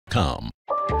bellwether.com.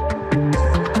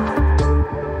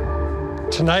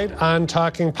 Tonight on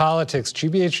Talking Politics,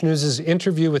 GBH News'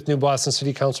 interview with new Boston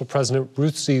City Council President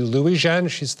Ruthie Louijean.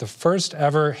 She's the first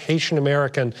ever Haitian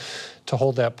American to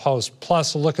hold that post.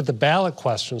 Plus, a look at the ballot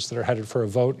questions that are headed for a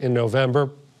vote in November,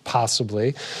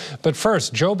 possibly. But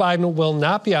first, Joe Biden will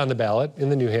not be on the ballot in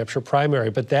the New Hampshire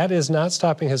primary, but that is not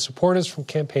stopping his supporters from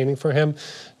campaigning for him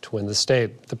to win the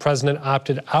state. The president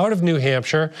opted out of New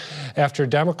Hampshire after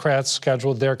Democrats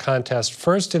scheduled their contest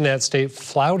first in that state,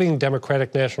 flouting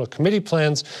Democratic National Committee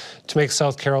plans to make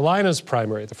South Carolina's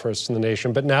primary the first in the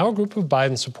nation. But now a group of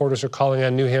Biden supporters are calling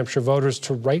on New Hampshire voters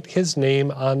to write his name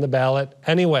on the ballot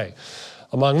anyway.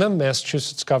 Among them,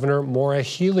 Massachusetts Governor Maura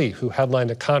Healey, who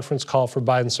headlined a conference call for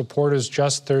Biden supporters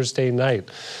just Thursday night.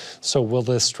 So will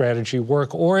this strategy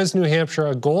work, or is New Hampshire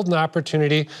a golden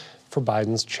opportunity for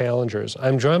Biden's challengers?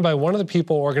 I'm joined by one of the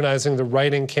people organizing the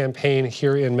writing campaign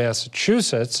here in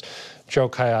Massachusetts, Joe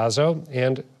Caiazzo,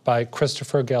 and by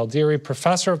Christopher Galdieri,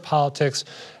 professor of politics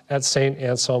at St.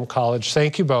 Anselm College.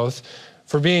 Thank you both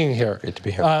for being here. Great to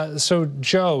be here. So,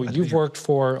 Joe, you've worked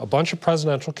for a bunch of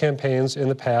presidential campaigns in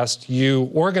the past.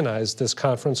 You organized this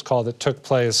conference call that took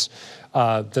place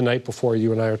the night before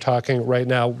you and I are talking right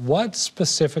now. What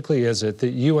specifically is it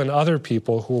that you and other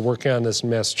people who are working on this in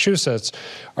Massachusetts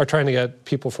are trying to get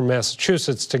people from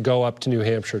Massachusetts to go up to New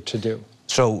Hampshire to do?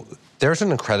 So there's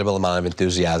an incredible amount of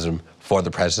enthusiasm for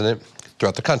the president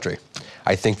throughout the country.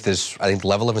 I think the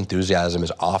level of enthusiasm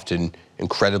is often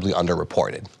incredibly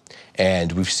underreported.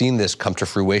 And we've seen this come to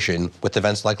fruition with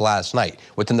events like last night.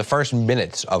 Within the first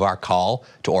minutes of our call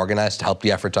to organize to help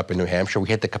the efforts up in New Hampshire, we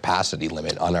hit the capacity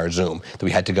limit on our Zoom that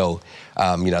we had to go,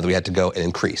 and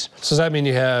increase. So does that mean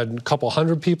you had a couple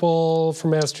hundred people from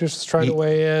Massachusetts trying to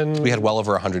weigh in? We had well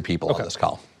over 100 people on this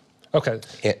call. Okay.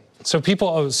 So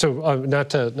people, not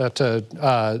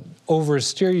to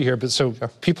oversteer you here, but so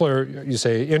people are, you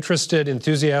say, interested,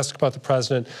 enthusiastic about the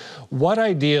president. What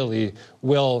ideally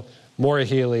will Maura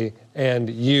Healey and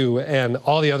you and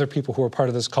all the other people who are part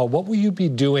of this call, what will you be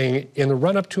doing in the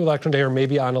run-up to Election Day or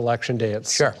maybe on Election Day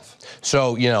itself? Sure.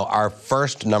 So, our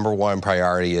first number one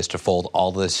priority is to fold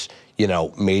all this,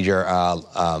 major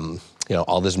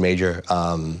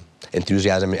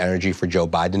enthusiasm and energy for Joe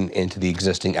Biden into the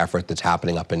existing effort that's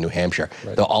happening up in New Hampshire.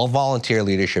 Right. The all-volunteer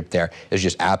leadership there is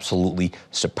just absolutely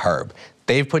superb.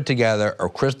 They've put together a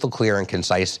crystal clear and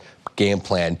concise game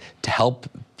plan to help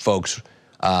folks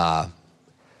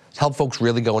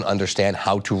really go and understand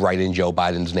how to write in Joe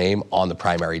Biden's name on the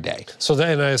primary day. So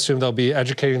then I assume they'll be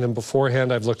educating them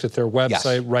beforehand. I've looked at their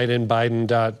website,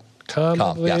 writeinbiden.com,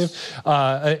 I believe. Yes.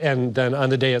 And then on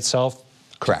the day itself,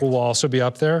 correct, people will also be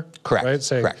up there? Correct. Right?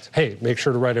 Saying, correct. Hey, make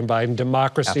sure to write in Biden.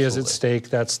 Democracy is at stake.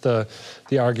 That's the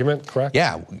argument, correct?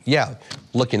 Yeah.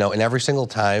 Look, and every single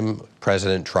time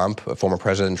former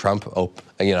President Trump,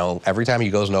 every time he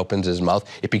goes and opens his mouth,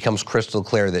 it becomes crystal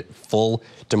clear that full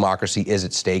democracy is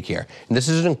at stake here. And this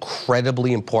is an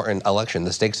incredibly important election.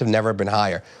 The stakes have never been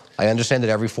higher. I understand that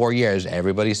every 4 years,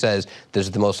 everybody says this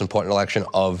is the most important election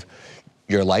of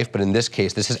your life, but in this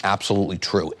case, this is absolutely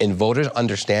true. And voters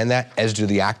understand that, as do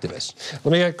the activists.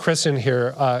 Let me get Chris in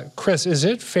here. Chris, is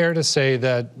it fair to say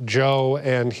that Joe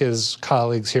and his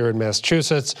colleagues here in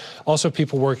Massachusetts, also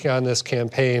people working on this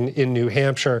campaign in New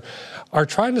Hampshire, are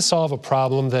trying to solve a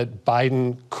problem that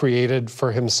Biden created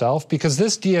for himself? Because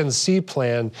this DNC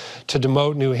plan to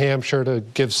demote New Hampshire to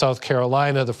give South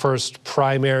Carolina the first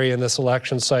primary in this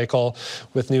election cycle,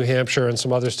 with New Hampshire and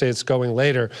some other states going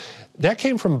later, that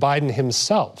came from Biden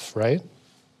himself, right?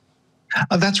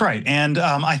 That's right. And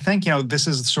I think, this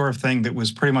is the sort of thing that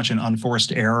was pretty much an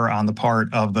unforced error on the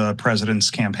part of the president's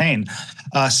campaign,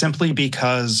 simply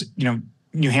because,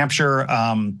 New Hampshire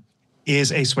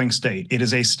is a swing state. It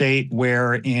is a state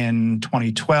where in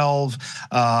 2012,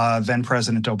 then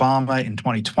President Obama, in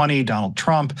 2020, Donald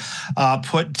Trump,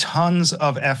 put tons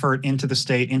of effort into the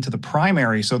state, into the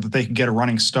primary, so that they could get a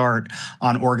running start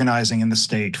on organizing in the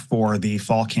state for the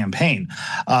fall campaign.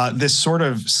 This sort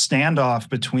of standoff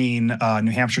between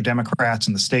New Hampshire Democrats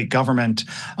and the state government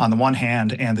on the one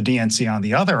hand and the DNC on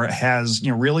the other has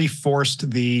really forced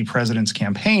the president's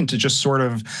campaign to just sort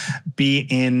of be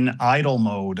in idle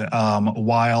mode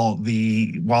while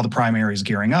the primary is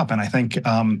gearing up. And I think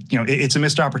it's a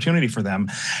missed opportunity for them.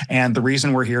 And the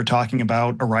reason we're here talking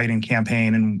about a write-in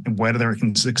campaign and whether it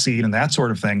can succeed and that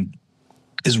sort of thing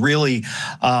is really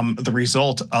the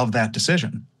result of that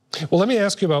decision. Well, let me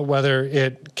ask you about whether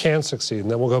it can succeed, and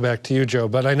then we'll go back to you, Joe.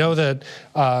 But I know that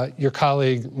your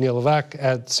colleague Neil Levesque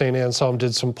at St. Anselm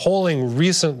did some polling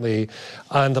recently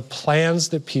on the plans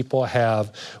that people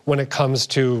have when it comes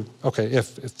to, okay,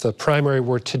 if the primary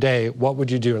were today, what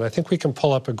would you do? And I think we can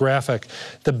pull up a graphic.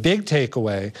 The big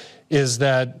takeaway is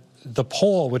that the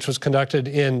poll, which was conducted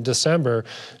in December,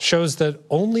 shows that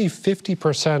only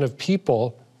 50% of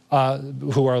people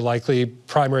who are likely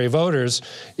primary voters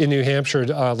in New Hampshire,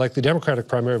 likely Democratic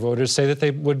primary voters, say that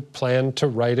they would plan to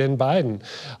write in Biden.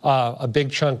 A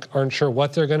big chunk aren't sure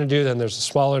what they're going to do. Then there's a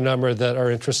smaller number that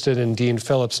are interested in Dean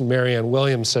Phillips and Marianne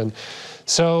Williamson.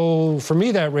 So for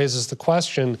me, that raises the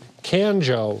question, can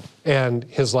Joe and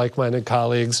his like-minded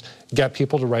colleagues get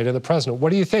people to write in the president?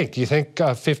 What do you think? Do you think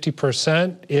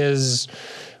 50% is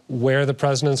where the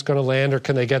president's going to land, or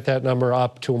can they get that number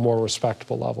up to a more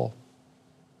respectable level?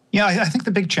 Yeah, I think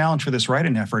the big challenge for this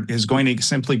write-in effort is going to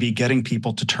simply be getting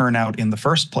people to turn out in the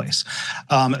first place.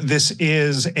 This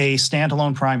is a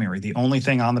standalone primary. The only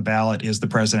thing on the ballot is the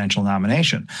presidential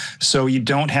nomination. So you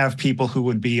don't have people who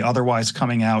would be otherwise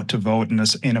coming out to vote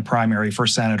in a primary for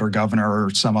Senate or governor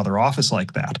or some other office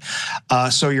like that.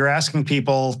 So you're asking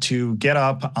people to get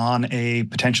up on a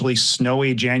potentially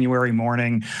snowy January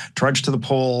morning, trudge to the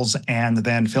polls, and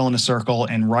then fill in a circle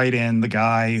and write in the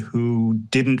guy who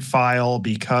didn't file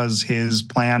because his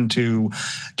plan to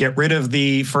get rid of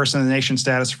the first in the nation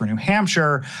status for New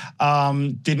Hampshire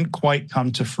didn't quite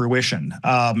come to fruition.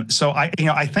 So I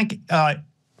think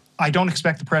I don't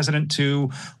expect the president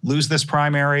to lose this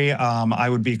primary. I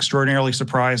would be extraordinarily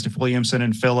surprised if Williamson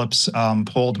and Phillips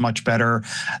polled much better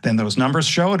than those numbers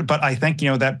showed. But I think,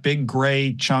 that big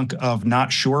gray chunk of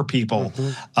not sure people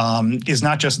is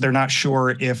not just they're not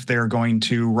sure if they're going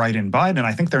to write in Biden.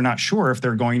 I think they're not sure if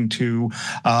they're going to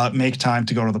make time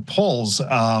to go to the polls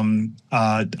on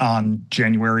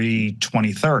January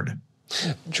 23rd.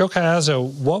 Joe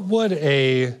Caiazzo, what would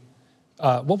a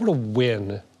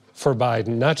win for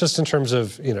Biden, not just in terms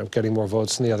of getting more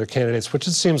votes than the other candidates, which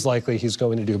it seems likely he's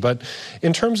going to do, but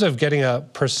in terms of getting a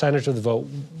percentage of the vote,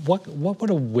 what would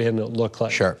a win look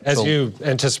like? Sure. As you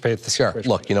anticipate the situation?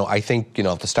 Sure. Look, I think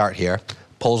at the start here,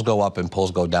 polls go up and polls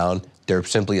go down. They're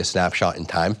simply a snapshot in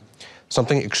time.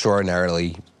 Something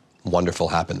extraordinarily wonderful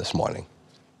happened this morning.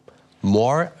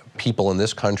 More people in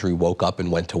this country woke up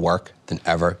and went to work than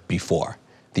ever before.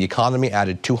 The economy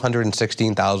added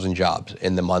 216,000 jobs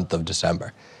in the month of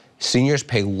December. Seniors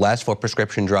pay less for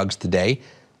prescription drugs today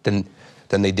than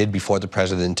they did before the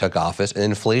president took office, and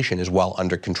inflation is well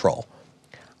under control.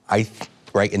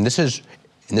 Right, and this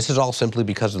is all simply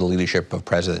because of the leadership of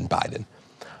President Biden.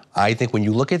 I think when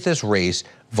you look at this race,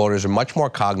 voters are much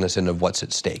more cognizant of what's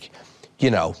at stake.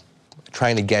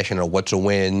 Trying to guess, what's a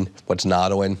win, what's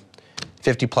not a win.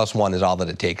 50 plus 1 is all that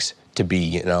it takes to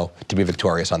be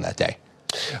victorious on that day.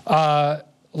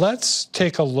 Let's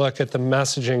take a look at the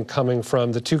messaging coming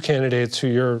from the two candidates who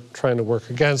you're trying to work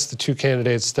against, the two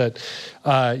candidates that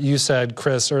you said,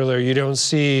 Chris, earlier, you don't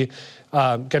see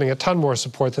getting a ton more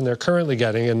support than they're currently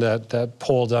getting in that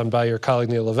poll done by your colleague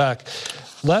Neil Levesque.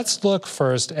 Let's look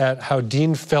first at how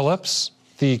Dean Phillips,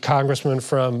 the congressman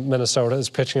from Minnesota, is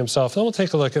pitching himself. Then we'll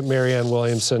take a look at Marianne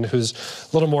Williamson, who's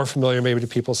a little more familiar maybe to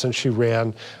people since she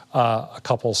ran a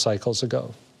couple cycles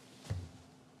ago.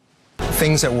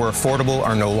 Things that were affordable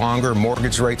are no longer.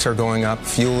 Mortgage rates are going up.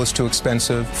 Fuel is too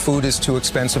expensive. Food is too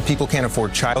expensive. People can't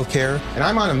afford childcare. And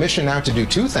I'm on a mission now to do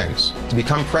two things: to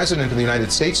become president of the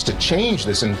United States, to change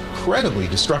this incredibly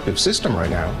destructive system right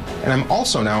now. And I'm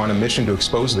also now on a mission to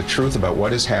expose the truth about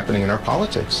what is happening in our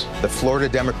politics. The Florida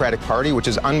Democratic Party, which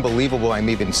is unbelievable I'm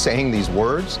even saying these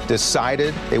words,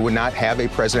 decided they would not have a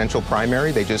presidential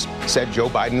primary. They just said Joe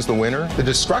Biden's the winner. The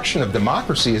destruction of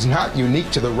democracy is not unique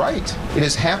to the right. It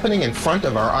is happening in front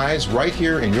of our eyes right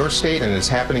here in your state, and it's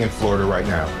happening in Florida right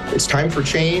now. It's time for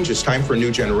change. It's time for a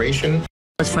new generation.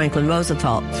 As Franklin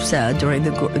Roosevelt said during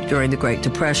the Great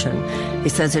Depression, he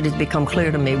says, it has become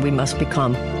clear to me we must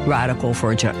become radical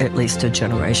for at least a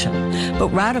generation. But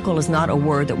radical is not a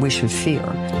word that we should fear.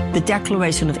 The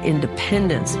Declaration of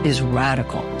Independence is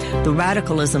radical. The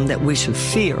radicalism that we should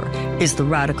fear is the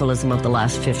radicalism of the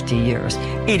last 50 years.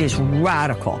 It is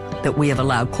radical that we have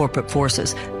allowed corporate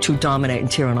forces to dominate and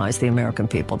tyrannize the American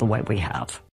people the way we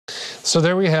have. So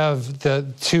there we have the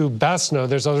two best known,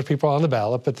 there's other people on the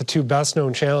ballot, but the two best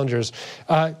known challengers.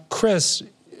 Chris,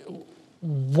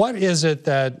 what is it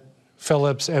that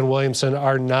Phillips and Williamson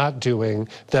are not doing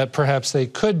that perhaps they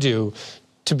could do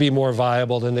to be more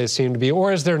viable than they seem to be?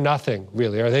 Or is there nothing,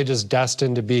 really? Are they just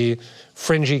destined to be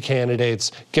fringy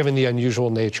candidates given the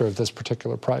unusual nature of this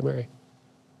particular primary?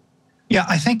 Yeah,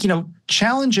 I think,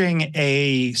 challenging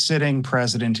a sitting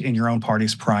president in your own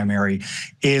party's primary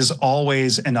is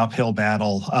always an uphill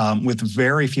battle. With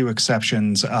very few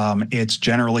exceptions, it's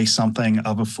generally something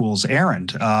of a fool's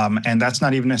errand. And that's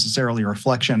not even necessarily a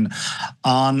reflection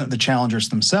on the challengers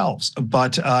themselves.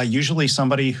 But usually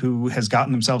somebody who has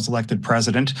gotten themselves elected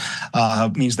president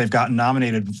means they've gotten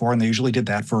nominated before, and they usually did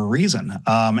that for a reason.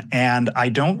 And I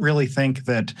don't really think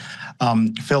that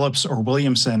Phillips or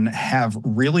Williamson have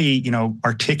really,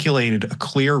 articulated a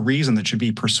clear reason that should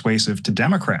be persuasive to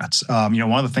Democrats. One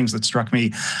of the things that struck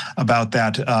me about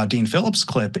that Dean Phillips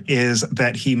clip is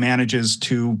that he manages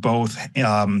to both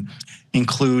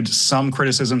include some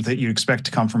criticisms that you expect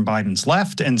to come from Biden's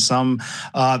left and some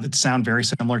that sound very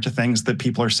similar to things that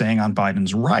people are saying on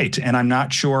Biden's right. And I'm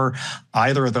not sure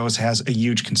either of those has a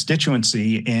huge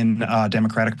constituency in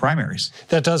Democratic primaries.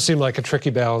 That does seem like a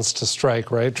tricky balance to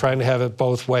strike, right? Trying to have it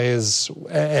both ways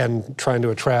and trying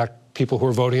to attract people who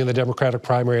are voting in the Democratic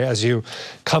primary as you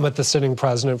come at the sitting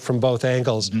president from both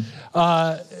angles.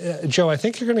 Joe, I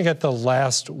think you're going to get the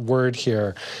last word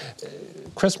here.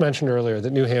 Chris mentioned earlier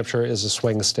that New Hampshire is a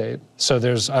swing state. So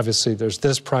there's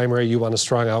this primary, you want a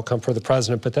strong outcome for the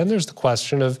president, but then there's the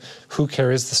question of who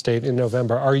carries the state in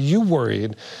November. Are you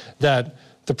worried that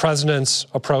the president's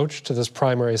approach to this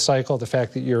primary cycle, the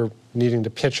fact that you're needing to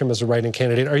pitch him as a writing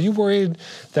candidate, are you worried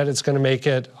that it's going to make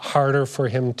it harder for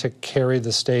him to carry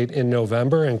the state in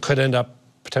November and could end up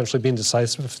potentially being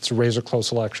decisive if it's a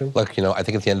razor-close election? Look, I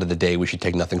think at the end of the day, we should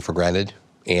take nothing for granted,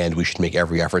 and we should make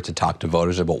every effort to talk to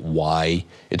voters about why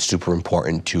it's super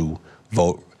important to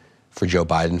vote for Joe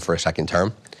Biden for a second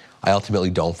term. I ultimately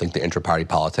don't think the intra-party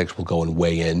politics will go and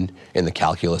weigh in the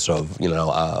calculus of,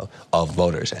 of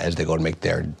voters as they go to make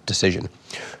their decision.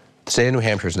 The state of New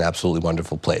Hampshire is an absolutely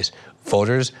wonderful place.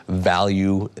 Voters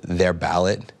value their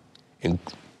ballot. Yeah,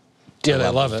 they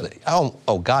love it.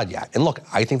 Oh, God, yeah. And look,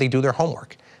 I think they do their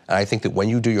homework. And I think that when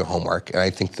you do your homework, and I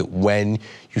think that when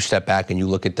you step back and you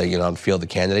look at the, on the field, the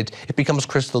candidates, it becomes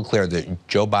crystal clear that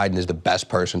Joe Biden is the best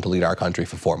person to lead our country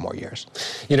for 4 more years.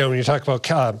 When you talk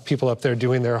about people up there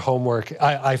doing their homework,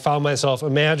 I found myself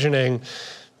imagining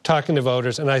talking to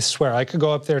voters, and I swear I could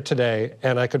go up there today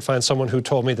and I could find someone who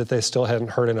told me that they still hadn't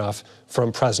heard enough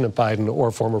from President Biden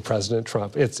or former President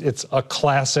Trump. It's a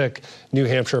classic New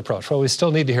Hampshire approach. Well, we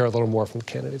still need to hear a little more from the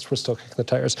candidates. We're still kicking the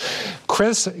tires.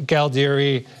 Chris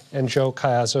Galdieri and Joe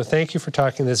Caiazzo, thank you for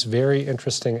talking this very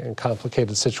interesting and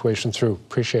complicated situation through.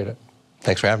 Appreciate it.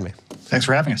 Thanks for having me. Thanks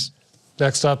for having us.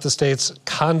 Next up, the state's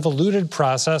convoluted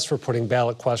process for putting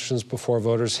ballot questions before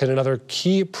voters hit another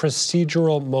key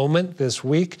procedural moment this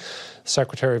week.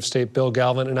 Secretary of State Bill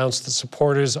Galvin announced that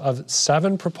supporters of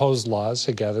 7 proposed laws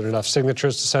had gathered enough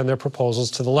signatures to send their proposals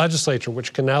to the legislature,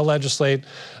 which can now legislate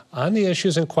on the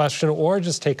issues in question or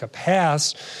just take a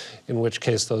pass, in which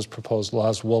case those proposed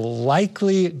laws will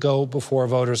likely go before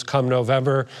voters come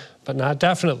November, but not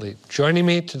definitely. Joining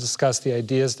me to discuss the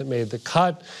ideas that made the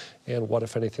cut and what,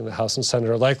 if anything, the House and Senate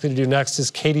are likely to do next is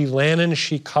Katie Lannon.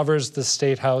 She covers the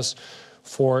State House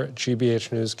for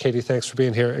GBH News. Katie, thanks for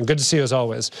being here, and good to see you as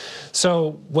always.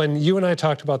 So when you and I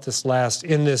talked about this last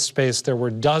in this space, there were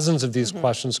dozens of these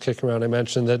questions kicking around. I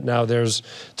mentioned that now there's,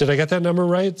 did I get that number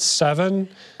right, 7?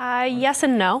 Yes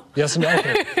and no. Yes and no,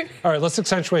 okay. All right, let's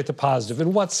accentuate the positive.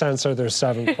 In what sense are there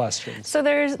 7 questions? So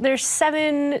there's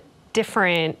 7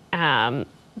 different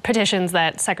petitions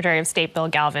that Secretary of State Bill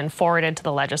Galvin forwarded to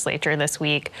the legislature this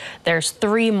week. There's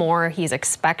 3 more he's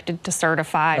expected to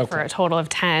certify for a total of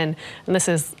 10. And this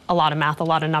is a lot of math, a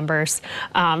lot of numbers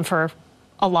for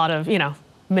a lot of,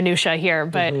 minutia here.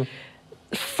 But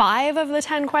 5 of the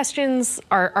 10 questions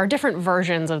are different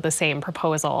versions of the same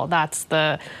proposal. That's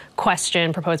the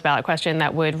proposed ballot question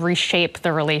that would reshape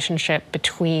the relationship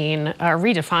between,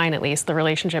 redefine at least, the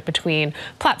relationship between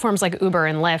platforms like Uber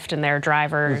and Lyft and their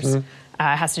drivers.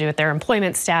 Has to do with their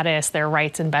employment status, their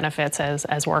rights and benefits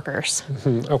as workers.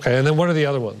 Okay, and then what are the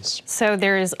other ones? So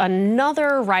there's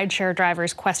another rideshare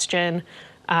drivers question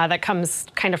that comes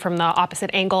kind of from the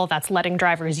opposite angle. That's letting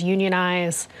drivers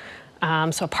unionize.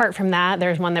 So apart from that,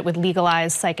 there's one that would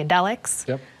legalize psychedelics.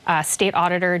 Yep. State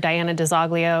Auditor Diana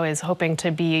DeZoglio is hoping to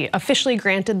be officially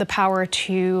granted the power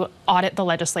to audit the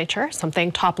legislature,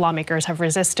 something top lawmakers have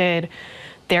resisted.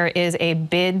 There is a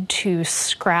bid to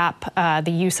scrap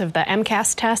the use of the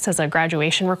MCAS test as a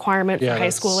graduation requirement for high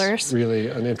schoolers. That's really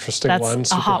an interesting one.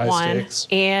 That's a hot one. Stakes.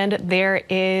 And there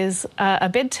is a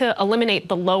bid to eliminate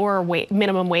the lower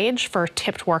minimum wage for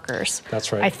tipped workers.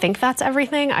 That's right. I think that's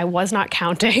everything. I was not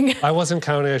counting. I wasn't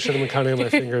counting. I should have been counting on my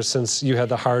fingers since you had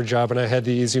the hard job and I had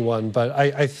the easy one. But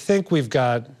I think we've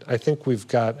got I think we've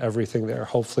got everything there.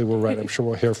 Hopefully we're right. I'm sure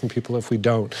we'll hear from people if we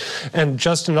don't. And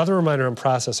just another reminder on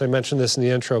process. I mentioned this in the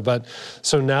intro, but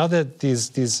so now that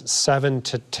these 7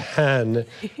 to 10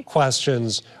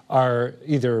 questions are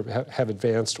either have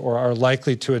advanced or are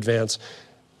likely to advance,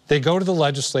 they go to the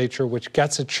legislature, which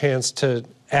gets a chance to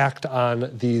act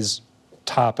on these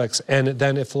topics. And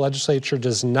then if the legislature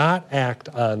does not act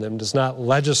on them, does not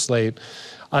legislate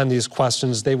on these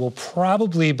questions, they will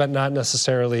probably, but not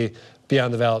necessarily, be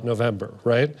on the ballot in November,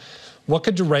 right? What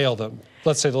could derail them?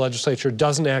 Let's say the legislature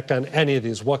doesn't act on any of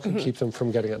these. What could keep them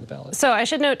from getting on the ballot? So I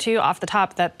should note, too, off the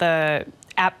top that the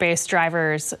app-based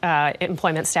drivers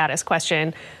employment status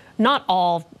question, not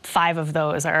all 5 of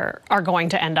those are going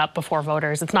to end up before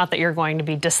voters. It's not that you're going to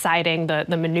be deciding the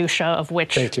minutia of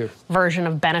which version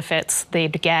of benefits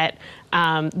they'd get.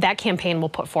 That campaign will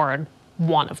put forward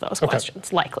one of those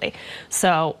questions, likely.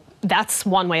 So that's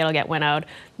one way it'll get winnowed.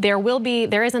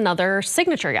 There is another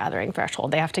signature gathering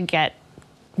threshold. They have to get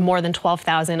more than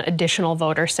 12,000 additional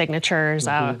voter signatures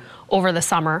over the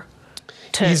summer.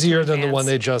 Easier than the one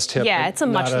they just hit. Yeah, it's a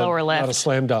much lower lift. Not a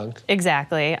slam dunk.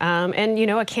 Exactly. And, you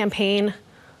know, a campaign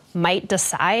might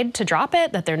decide to drop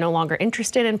it, that they're no longer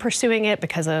interested in pursuing it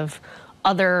because of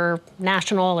other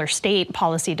national or state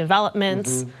policy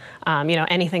developments. You know,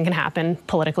 anything can happen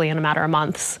politically in a matter of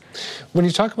months. When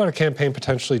you talk about a campaign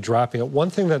potentially dropping it, one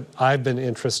thing that I've been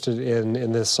interested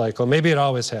in this cycle, maybe it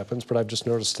always happens, but I've just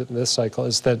noticed it in this cycle,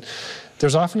 is that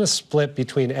there's often a split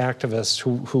between activists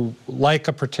who like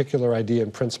a particular idea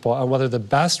and principle on whether the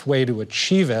best way to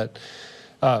achieve it,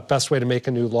 best way to make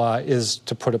a new law is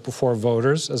to put it before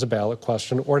voters as a ballot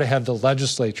question or to have the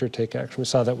legislature take action. We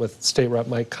saw that with State Rep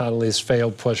Mike Connolly's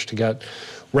failed push to get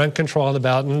rent control on the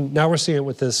ballot, and now we're seeing it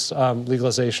with this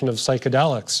legalization of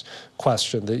psychedelics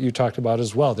question that you talked about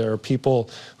as well. There are people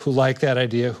who like that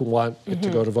idea, who want it to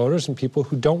go to voters, and people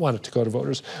who don't want it to go to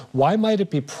voters. Why might it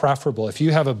be preferable, if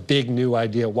you have a big new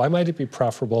idea, why might it be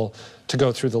preferable to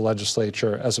go through the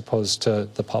legislature as opposed to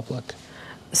the public?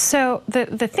 So the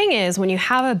thing is, when you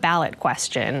have a ballot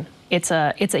question, it's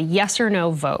a yes or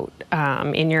no vote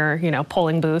in your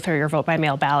polling booth or your vote by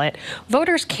mail ballot.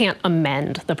 Voters can't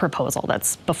amend the proposal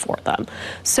that's before them.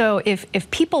 So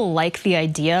if people like the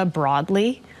idea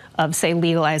broadly of, say,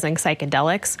 legalizing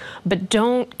psychedelics, but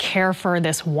don't care for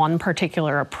this one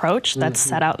particular approach that's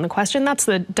set out in the question. That's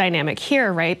the dynamic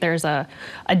here, right? There's a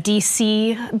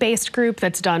DC-based group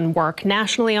that's done work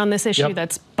nationally on this issue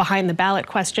that's behind the ballot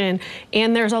question,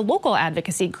 and there's a local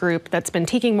advocacy group that's been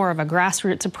taking more of a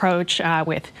grassroots approach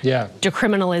with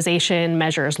decriminalization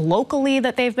measures locally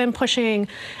that they've been pushing,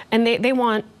 and they've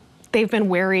been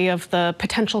wary of the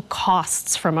potential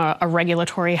costs from a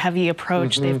regulatory heavy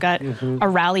approach. They've got a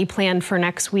rally planned for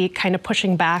next week, kind of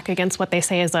pushing back against what they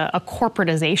say is a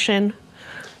corporatization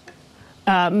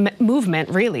movement,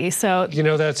 really. So you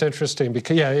know, that's interesting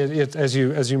because as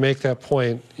you make that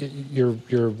point, you're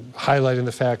highlighting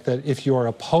the fact that if you are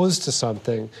opposed to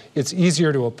something, it's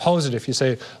easier to oppose it if you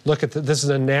say, look, this is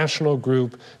a national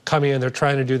group coming in, they're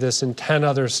trying to do this in 10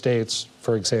 other states,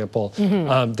 for example.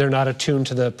 They're not attuned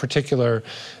to the particular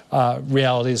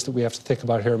realities that we have to think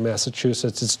about here in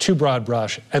Massachusetts. It's too broad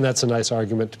brush, and that's a nice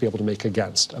argument to be able to make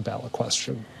against a ballot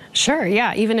question. Sure,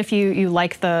 yeah. Even if you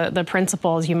like the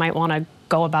principles, you might want to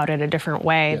go about it a different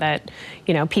way that,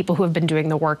 you know, people who have been doing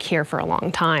the work here for a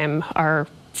long time are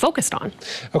focused on.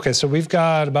 Okay, so we've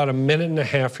got about a minute and a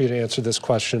half for you to answer this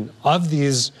question. Of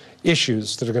these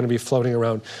issues that are going to be floating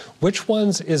around, which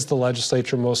ones is the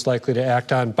legislature most likely to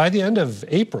act on by the end of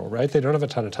April, right? They don't have a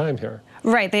ton of time here.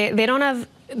 Right, they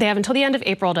have until the end of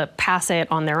April to pass it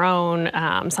on their own.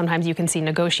 Sometimes you can see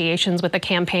negotiations with the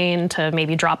campaign to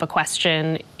maybe drop a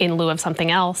question in lieu of something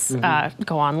else,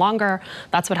 go on longer.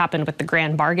 That's what happened with the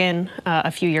grand bargain a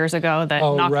few years ago that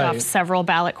knocked off several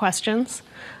ballot questions.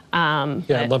 Lumped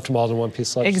them all in one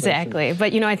piece of legislation. Exactly.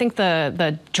 But, you know, I think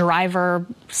the driver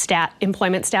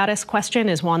employment status question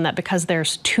is one that, because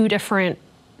there's two different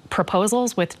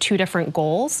proposals with two different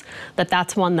goals,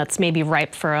 that's one that's maybe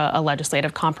ripe for a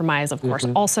legislative compromise. Of course,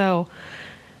 also,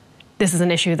 this is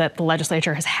an issue that the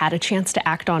legislature has had a chance to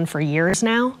act on for years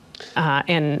now.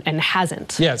 And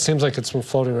hasn't. Yeah, it seems like it's been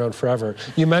floating around forever.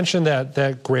 You mentioned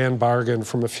that grand bargain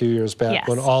from a few years back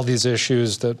when all these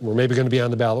issues that were maybe going to be on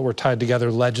the ballot were tied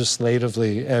together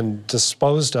legislatively and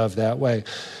disposed of that way.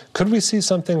 Could we see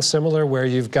something similar where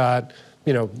you've got,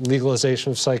 you know,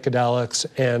 legalization of psychedelics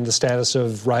and the status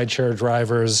of rideshare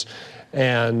drivers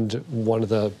and one of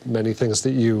the many things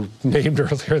that you named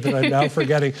earlier that I'm now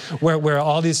forgetting, where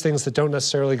all these things that don't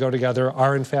necessarily go together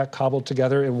are in fact cobbled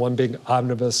together in one big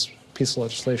omnibus piece of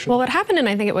legislation? Well, what happened in,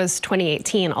 I think it was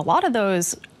 2018, a lot of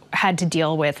those had to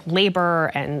deal with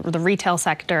labor and the retail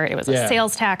sector. It was a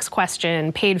sales tax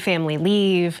question, paid family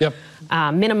leave,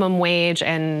 minimum wage,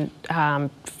 and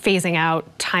phasing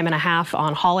out time and a half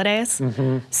on holidays.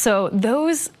 So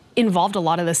those involved a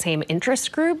lot of the same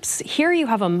interest groups. Here you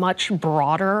have a much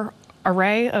broader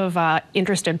array of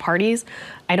interested parties.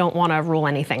 I don't want to rule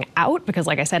anything out because,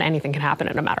 like I said, anything can happen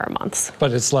in a matter of months.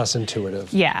 But it's less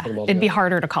intuitive. Yeah, it'd be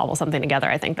harder to cobble something together,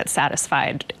 I think, that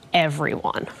satisfied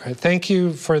everyone. All right, thank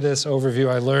you for this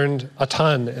overview. I learned a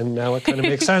ton, and now it kind of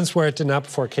makes sense where it did not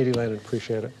before. Katie Landon,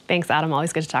 appreciate it. Thanks, Adam.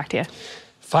 Always good to talk to you.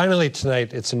 Finally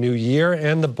tonight, it's a new year,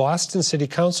 and the Boston City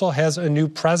Council has a new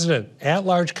president,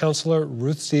 at-large Councilor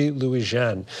Ruthie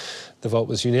Louis-Jean. The vote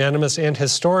was unanimous and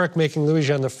historic, making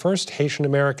Louis-Jean the first Haitian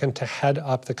American to head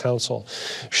up the council.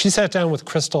 She sat down with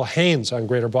Crystal Haynes on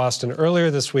Greater Boston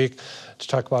earlier this week to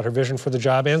talk about her vision for the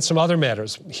job and some other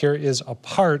matters. Here is a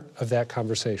part of that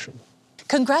conversation.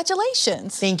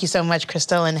 Congratulations. Thank you so much,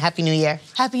 Crystal, and Happy New Year.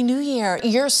 Happy New Year.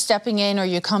 You're stepping in, or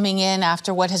you're coming in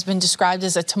after what has been described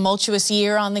as a tumultuous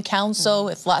year on the council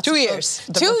with lots of 2 years.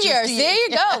 2 years. There you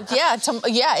go.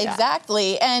 Yeah,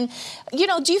 exactly. And, you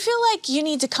know, do you feel like you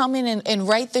need to come in and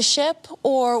right the ship?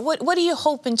 Or what do you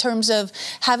hope in terms of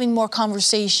having more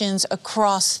conversations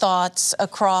across thoughts,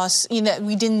 across, you know,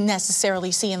 we didn't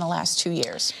necessarily see in the last 2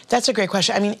 years? That's a great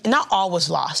question. I mean, not all was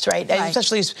lost, right?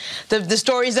 Especially the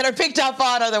stories that are picked up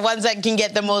on are the ones that can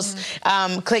get the most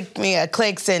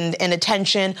clicks and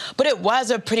attention. But it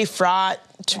was a pretty fraught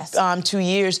 2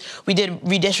 years. We did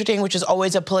redistricting, which is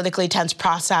always a politically tense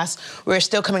process. We're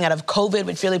still coming out of COVID,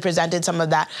 which really presented some of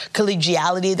that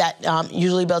collegiality that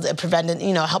usually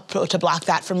helped to block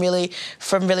that from really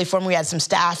forming. We had some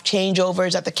staff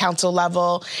changeovers at the council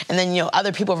level, and then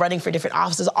other people running for different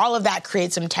offices. All of that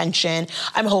creates some tension.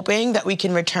 I'm hoping that we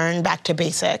can return back to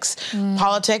basics.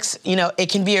 Politics, it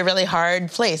can be a really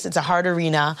hard place. It's a hard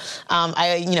arena.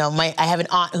 I have an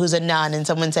aunt who's a nun, and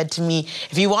someone said to me,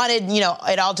 if you wanted,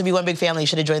 it all to be one big family, you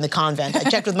should have joined the convent. I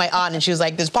checked with my aunt, and she was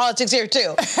like, there's politics here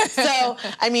too. So,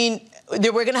 I mean,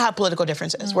 we're going to have political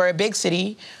differences. We're a big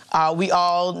city. We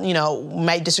all,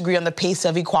 might disagree on the pace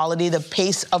of equality, the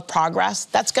pace of progress.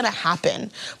 That's going to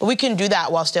happen. But we can do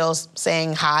that while still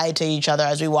saying hi to each other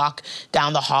as we walk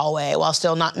down the hallway, while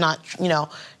still not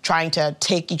trying to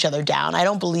take each other down. I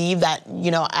don't believe that,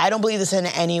 I don't believe this in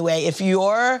any way. If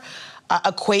your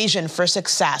equation for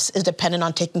success is dependent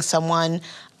on taking someone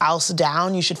else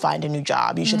down, you should find a new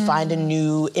job. You should find a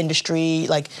new industry.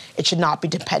 Like, it should not be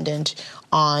dependent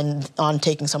on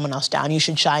taking someone else down. You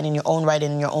should shine in your own right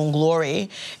and in your own glory.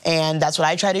 And that's what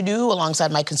I try to do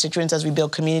alongside my constituents as we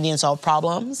build community and solve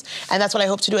problems. And that's what I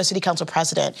hope to do as city council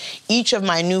president. Each of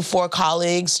my new 4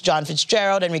 colleagues, John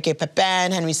Fitzgerald, Enrique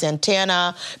Pepin, Henry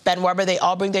Santana, Ben Weber, they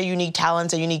all bring their unique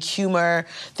talents, their unique humor,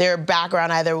 their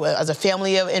background either as a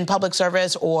family in public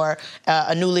service or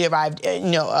a newly arrived,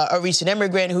 a recent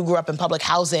immigrant who grew up in public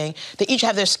housing. They each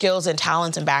have their skills and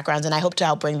talents and backgrounds, and I hope to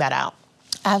help bring that out.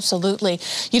 Absolutely.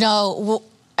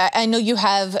 I know you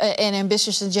have an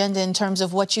ambitious agenda in terms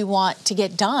of what you want to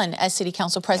get done as city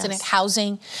council president. Yes.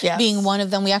 Housing being one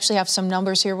of them. We actually have some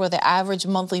numbers here where the average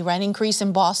monthly rent increase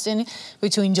in Boston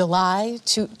between July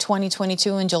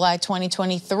 2022 and July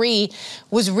 2023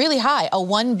 was really high. A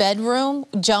 1-bedroom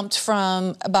jumped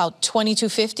from about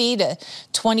 $2,250 to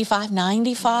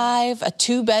 $2,595. A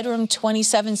 2-bedroom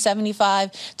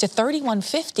 $2,775 to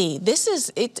 $3,150. This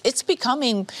is it's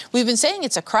becoming. We've been saying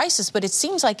it's a crisis, but it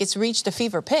seems like it's reached a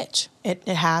fever pitch. It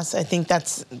has. I think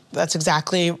that's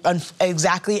exactly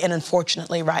and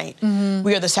unfortunately right.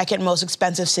 We are the second most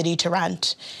expensive city to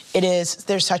rent.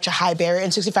 There's such a high barrier,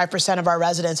 and 65% of our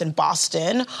residents in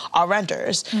Boston are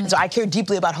renters. And so I care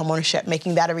deeply about homeownership,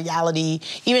 making that a reality,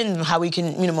 even how we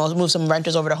can move some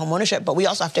renters over to homeownership. But we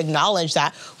also have to acknowledge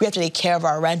that we have to take care of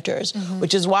our renters,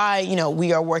 which is why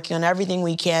we are working on everything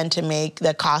we can to make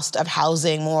the cost of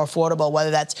housing more affordable,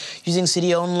 whether that's using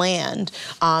city-owned land,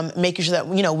 making sure that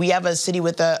we have a city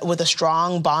with a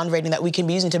strong bond rating that we can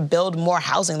be using to build more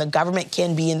housing. The government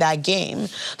can be in that game.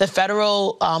 The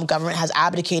federal government has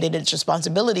abdicated its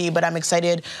responsibility, but I'm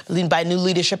excited by new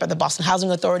leadership at the Boston Housing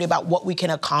Authority about what we can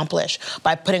accomplish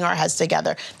by putting our heads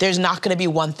together. There's not going to be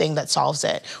one thing that solves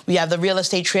it. We have the real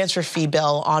estate transfer fee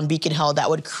bill on Beacon Hill that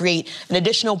would create an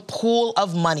additional pool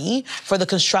of money for the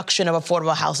construction of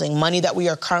affordable housing, money that we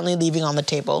are currently leaving on the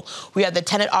table. We have the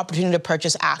Tenant Opportunity to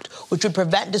Purchase Act, which would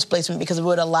prevent displacement because it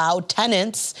would allow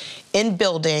tenants in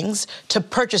buildings to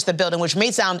purchase the building, which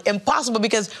may sound impossible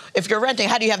because if you're renting,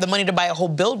 how do you have the money to buy a whole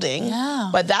building? Yeah.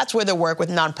 But that's where the work with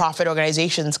nonprofit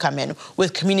organizations come in,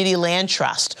 with community land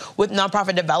trust, with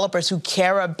nonprofit developers who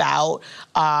care about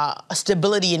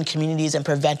stability in communities and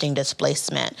preventing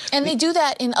displacement. And they do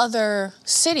that in other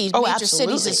cities, major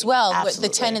cities as well, with the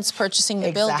tenants purchasing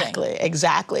the building.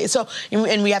 Exactly. So,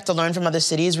 and we have to learn from other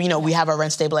cities. You know, we have a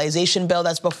rent stabilization bill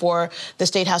that's before the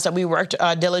State House that we worked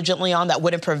diligently on that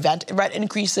wouldn't prevent rent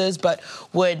increases, but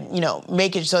would, you know,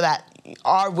 make it so that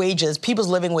our wages, people's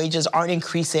living wages, aren't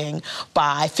increasing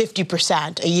by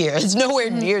 50% a year. It's nowhere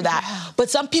near that.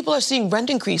 But some people are seeing rent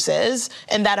increases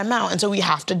in that amount, and so we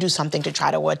have to do something to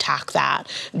try to attack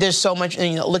that. There's so much,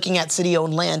 you know, looking at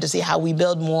city-owned land to see how we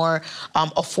build more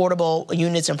affordable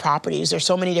units and properties. There's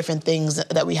so many different things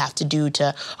that we have to do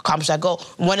to accomplish that goal.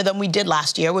 One of them we did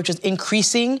last year, which was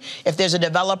increasing, if there's a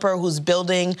developer who's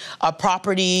building a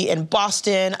property in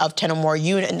Boston of 10 or more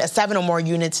units, 7 or more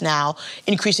units now,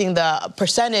 increasing the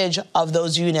percentage of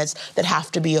those units that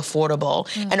have to be affordable,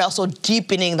 and also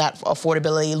deepening that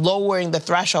affordability, lowering the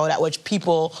threshold at which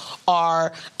people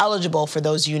are eligible for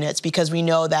those units, because we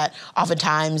know that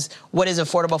oftentimes what is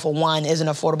affordable for one isn't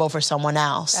affordable for someone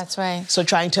else. That's right. So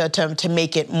trying to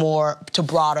make it more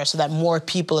broader so that more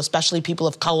people, especially people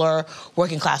of color,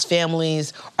 working class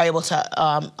families, are able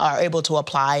to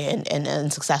apply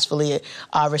and successfully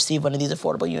receive one of these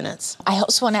affordable units. I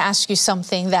also want to ask you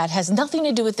something that has nothing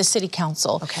to do with the City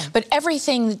Council, but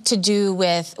everything to do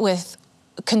with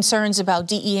concerns about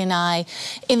DE&I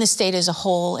in the state as a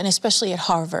whole, and especially at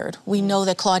Harvard. We know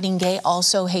that Claudine Gay,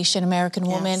 also Haitian-American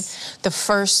woman, the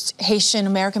first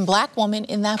Haitian-American black woman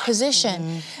in that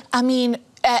position. I mean,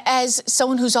 as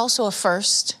someone who's also a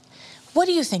first, what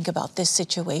do you think about this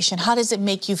situation? How does it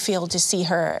make you feel to see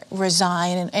her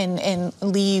resign and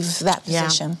leave that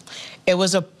position? It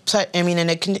was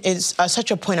it's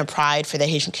such a point of pride for the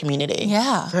Haitian community.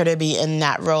 For her to be in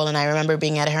that role. And I remember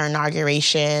being at her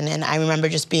inauguration, and I remember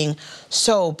just being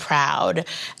so proud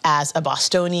as a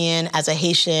Bostonian, as a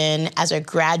Haitian, as a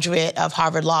graduate of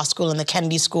Harvard Law School and the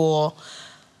Kennedy School.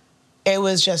 It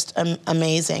was just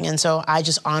amazing. And so I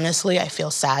just honestly, I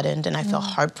feel saddened and I feel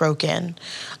heartbroken.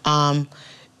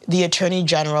 The Attorney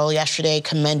General yesterday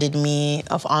commended me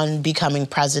on becoming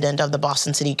president of the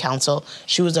Boston City Council.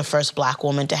 She was the first black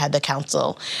woman to head the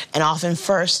council, and often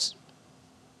first,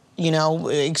 you know,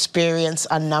 experience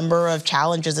a number of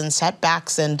challenges and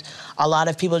setbacks, and a lot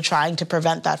of people trying to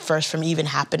prevent that first from even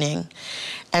happening.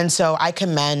 And so I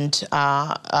commend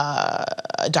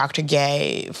Dr.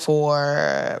 Gay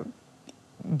for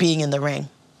being in the ring.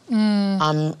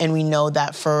 And we know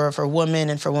that for women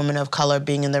and for women of color,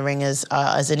 being in the ring is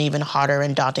an even harder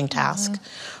and daunting task.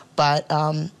 But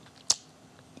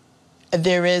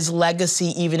there is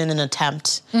legacy even in an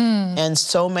attempt. And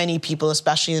so many people,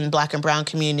 especially in black and brown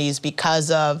communities,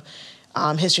 because of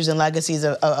histories and legacies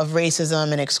of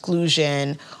racism and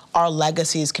exclusion, our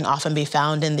legacies can often be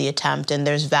found in the attempt, and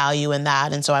there's value in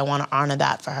that. And so I want to honor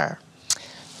that for her.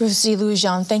 Ruth Z.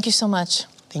 Louis-Jean, thank you so much.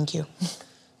 Thank you.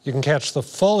 You can catch the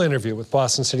full interview with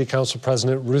Boston City Council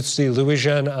President Ruth Z.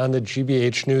 Louis-Jean on the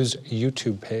GBH News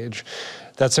YouTube page.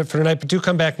 That's it for tonight, but do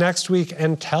come back next week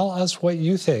and tell us what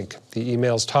you think. The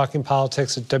email's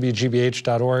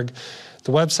talkingpolitics@wgbh.org.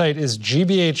 The website is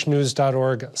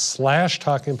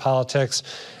gbhnews.org/talkingpolitics.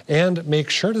 And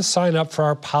make sure to sign up for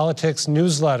our politics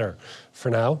newsletter. For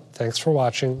now, thanks for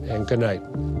watching and good night.